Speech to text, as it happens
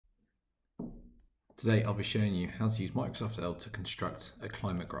Today I'll be showing you how to use Microsoft Excel to construct a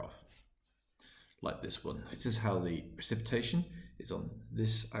climate graph like this one. This is how the precipitation is on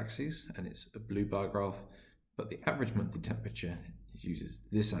this axis and it's a blue bar graph, but the average monthly temperature uses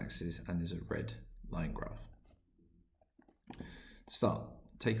this axis and is a red line graph. To start,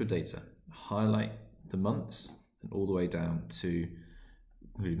 take your data, highlight the months and all the way down to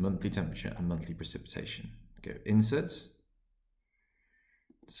monthly temperature and monthly precipitation. Go Insert,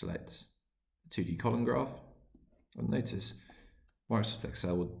 select 2D column graph, and notice Microsoft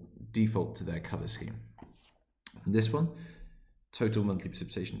Excel will default to their color scheme. And this one, total monthly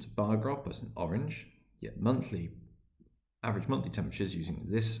precipitation is a bar graph, but it's an orange, yet average monthly temperatures using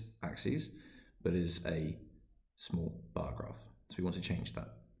this axis, but is a small bar graph. So we want to change that.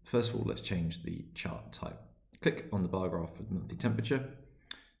 First of all, let's change the chart type. Click on the bar graph for the monthly temperature,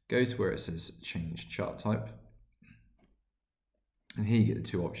 go to where it says change chart type, and here you get the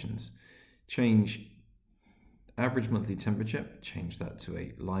two options. Change average monthly temperature, change that to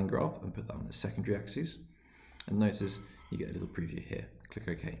a line graph and put that on the secondary axis. And notice you get a little preview here. Click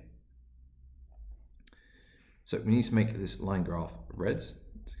OK. So we need to make this line graph red. So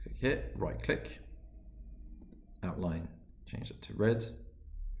click here, right click, outline, change that to red.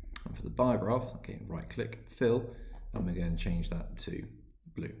 And for the bar graph, again, right click, fill, and we're going to change that to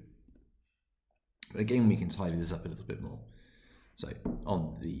blue. But again, we can tidy this up a little bit more. So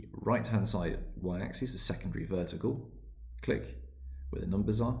on the right hand side y-axis, the secondary vertical, click where the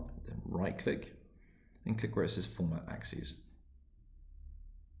numbers are, then right click and click where it says format axes.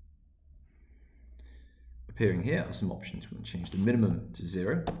 Appearing here are some options. We want to change the minimum to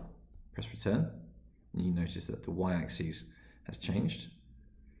 0, press return, and you notice that the y-axis has changed.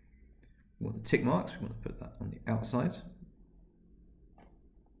 We want the tick marks, we want to put that on the outside,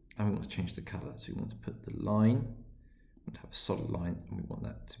 and we want to change the color. So we want to put the line, to have a solid line, and we want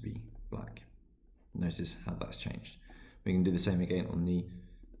that to be black. Notice how that's changed. We can do the same again on the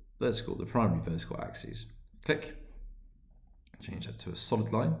primary vertical axis. Click, change that to a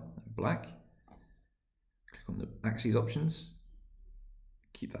solid line, black. Click on the axes options,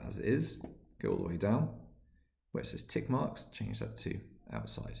 keep that as it is, go all the way down. Where it says tick marks, change that to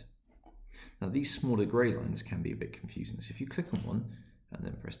outside. Now these smaller grey lines can be a bit confusing, so if you click on one and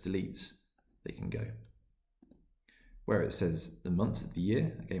then press delete, they can go. Where it says the month of the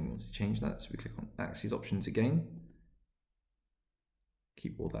year, again we want to change that, so we click on axis options again.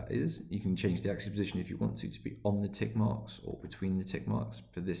 Keep what that is. You can change the axis position if you want to be on the tick marks or between the tick marks.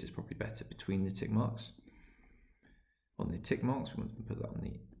 For this it's probably better between the tick marks. On the tick marks we want to put that on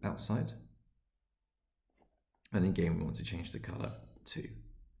the outside. And again we want to change the colour to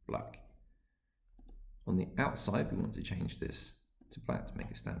black. On the outside we want to change this to black to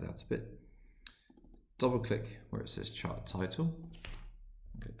make it stand out a bit. Double click where it says chart title,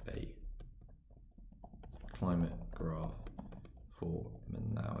 click a climate graph for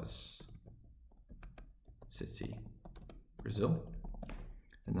Manaus City, Brazil.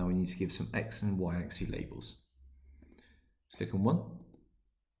 And now we need to give some X and Y axis labels. Click on one,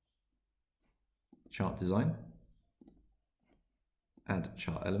 chart design, add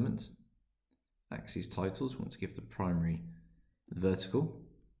chart element, axis titles, we want to give the primary vertical.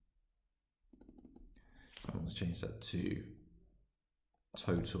 I want to change that to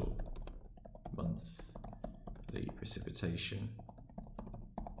total monthly precipitation.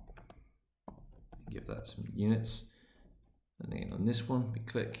 Give that some units. And then on this one, we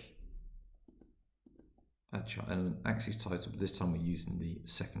click add chart element, axis title, but this time we're using the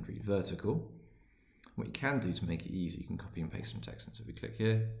secondary vertical. What you can do to make it easy, you can copy and paste some text. And so we click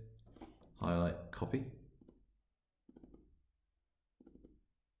here, highlight, copy.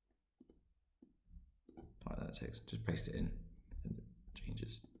 That text, just paste it in and it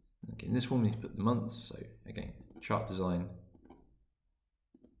changes. Okay, in this one we need to put the months, so again, chart design,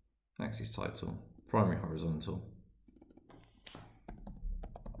 axis title, primary horizontal,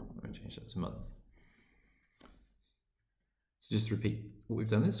 I'm going to change that to month. So just to repeat, what we've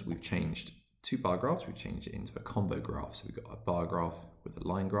done is we've changed two bar graphs, we've changed it into a combo graph. So we've got a bar graph with a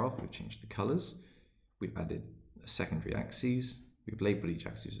line graph, we've changed the colors, we've added a secondary axes, we've labeled each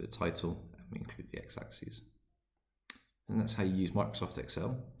axis as a title, and we include the x-axis. And that's how you use Microsoft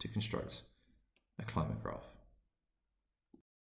Excel to construct a climate graph.